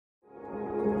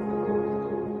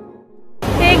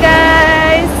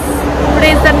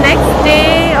Is the next day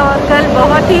और कल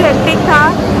बहुत ही हेक्टिक था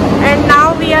and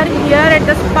now we are here at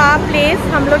the spa place.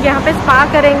 हम लोग यहाँ पे स्पा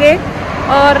करेंगे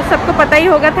और सबको पता ही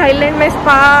होगा थाईलैंड में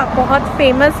स्पा बहुत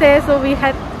फेमस है, so we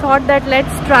have thought that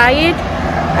let's try it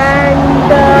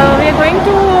and we are going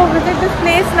to visit this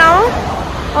place now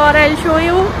और I will show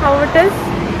you how it is.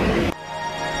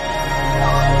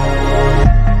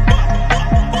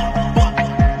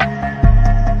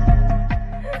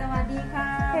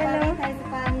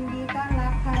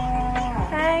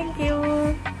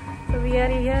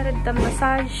 The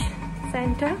massage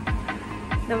center.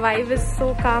 The vibe is so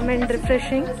calm and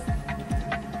refreshing.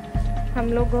 हम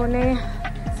लोगों ने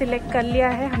select कर लिया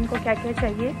है हमको क्या क्या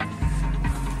चाहिए.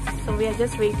 So we are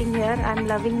just waiting here. I'm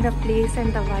loving the place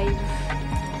and the vibe.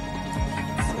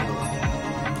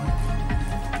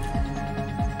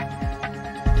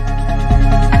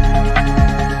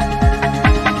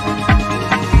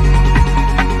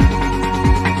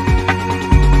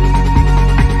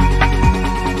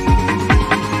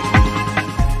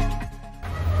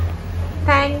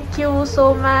 Thank you so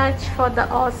much for the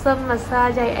awesome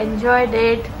massage. I enjoyed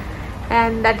it,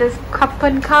 and that is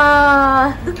kapan ka,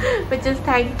 which is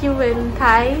thank you in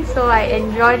Thai. So I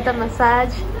enjoyed the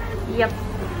massage. Yep.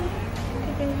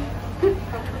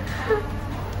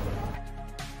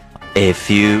 A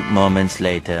few moments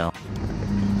later.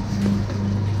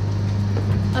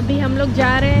 अभी हम लोग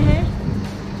जा रहे हैं.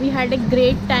 We had a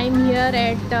great time here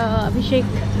at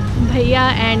Abhishek Bhaiya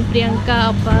and Priyanka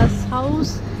Appa's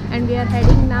house. And we are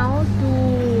heading now to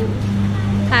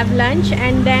have lunch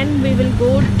and then we will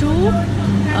go to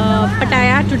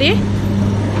Pattaya today.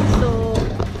 So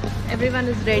everyone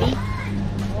is ready.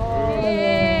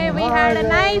 Hey, we had a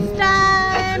nice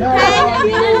time. Thank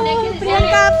you,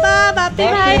 Priyanka Appa, Bapi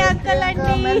Bhai, Uncle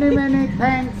Auntie. Many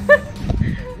thanks.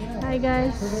 Hi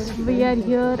guys, we are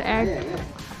here at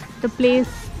the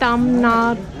place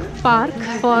Tamnar Park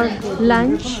for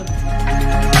lunch.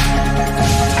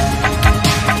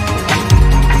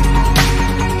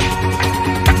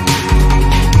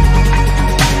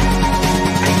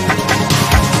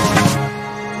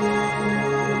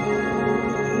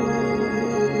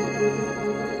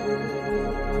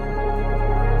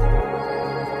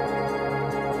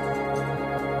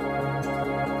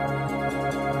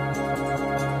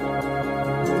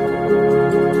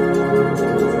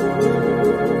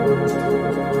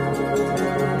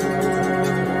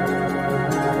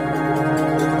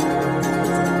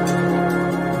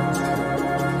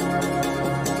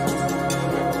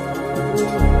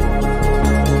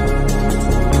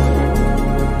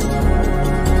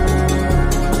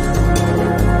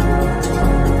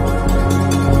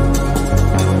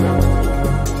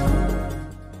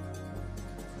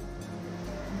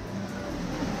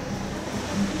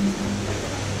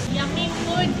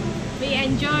 We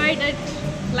enjoyed it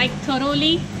like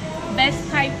thoroughly. Best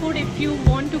Thai food if you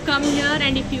want to come here,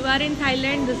 and if you are in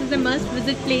Thailand, this is a must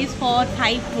visit place for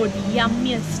Thai food.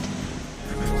 Yummiest.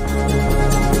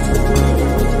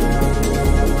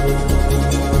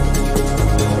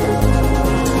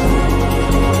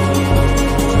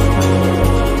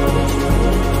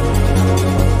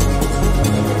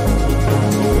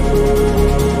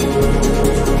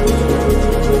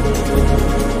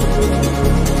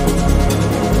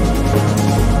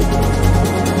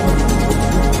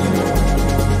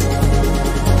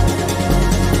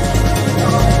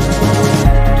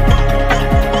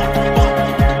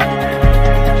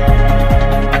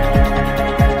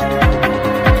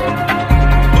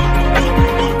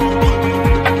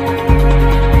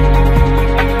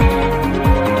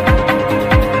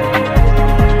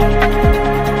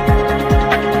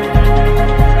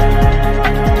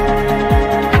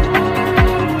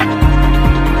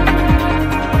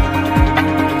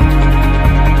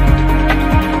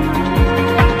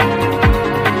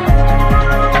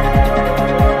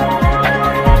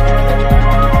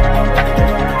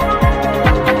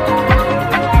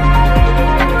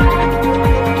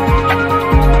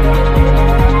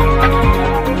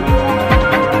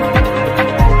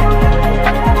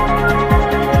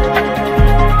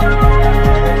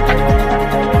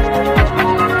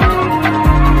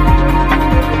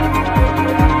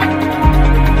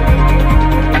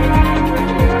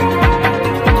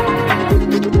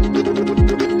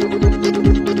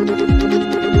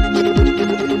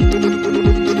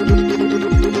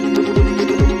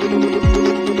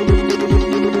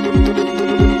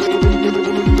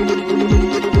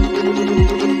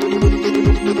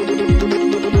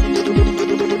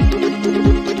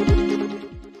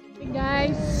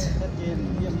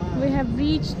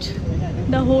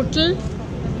 The hotel,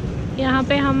 यहाँ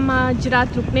पे हम आज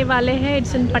रात रुकने वाले हैं.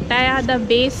 It's in पटाया the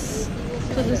base.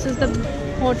 So this is the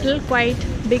hotel, quite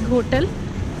big hotel.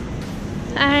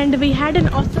 And we had an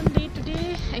awesome day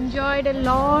today, enjoyed a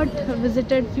lot,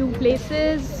 visited few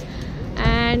places,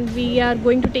 and we are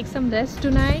going to take some rest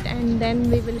tonight, and then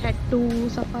we will head to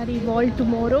Safari Wall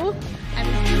tomorrow.